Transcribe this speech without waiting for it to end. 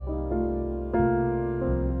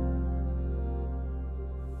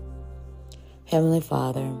Heavenly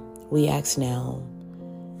Father, we ask now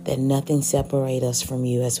that nothing separate us from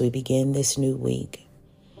you as we begin this new week.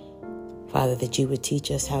 Father, that you would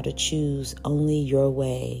teach us how to choose only your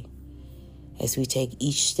way as we take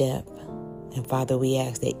each step. And Father, we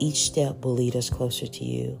ask that each step will lead us closer to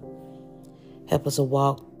you. Help us to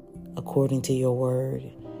walk according to your word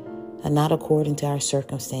and not according to our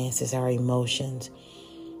circumstances, our emotions,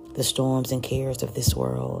 the storms and cares of this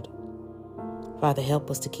world. Father, help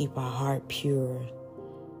us to keep our heart pure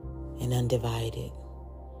and undivided.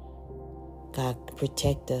 God,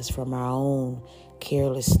 protect us from our own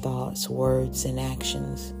careless thoughts, words, and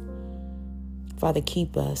actions. Father,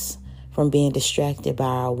 keep us from being distracted by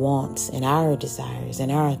our wants and our desires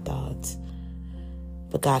and our thoughts.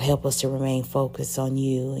 But God, help us to remain focused on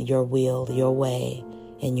you and your will, your way,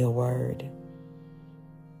 and your word.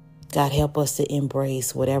 God, help us to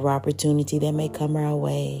embrace whatever opportunity that may come our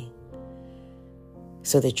way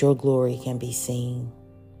so that your glory can be seen.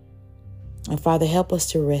 And Father, help us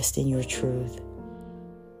to rest in your truth.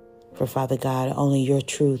 For Father God, only your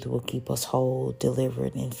truth will keep us whole,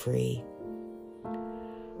 delivered, and free.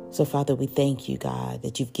 So Father, we thank you, God,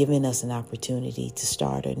 that you've given us an opportunity to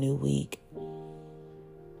start a new week.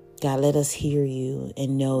 God, let us hear you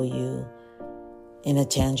and know you in a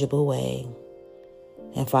tangible way.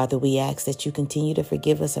 And Father, we ask that you continue to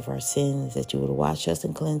forgive us of our sins, that you would wash us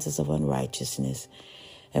and cleanse us of unrighteousness,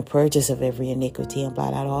 and purge us of every iniquity and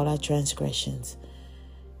blot out all our transgressions,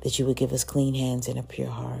 that you would give us clean hands and a pure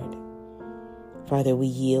heart. Father, we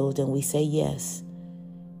yield and we say yes.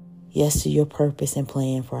 Yes to your purpose and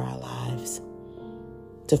plan for our lives.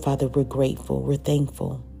 So Father, we're grateful, we're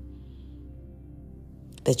thankful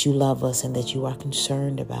that you love us and that you are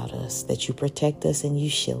concerned about us, that you protect us and you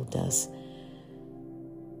shield us.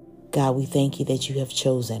 God, we thank you that you have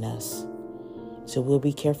chosen us. So we'll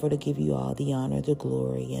be careful to give you all the honor, the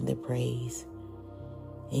glory, and the praise.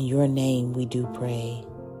 In your name we do pray.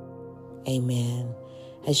 Amen.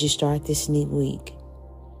 As you start this new week,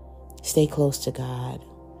 stay close to God.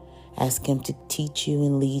 Ask him to teach you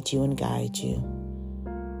and lead you and guide you.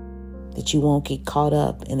 That you won't get caught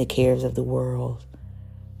up in the cares of the world,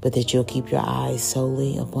 but that you'll keep your eyes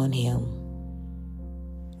solely upon him.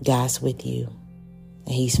 God's with you,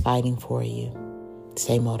 and he's fighting for you.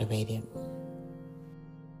 Stay motivated.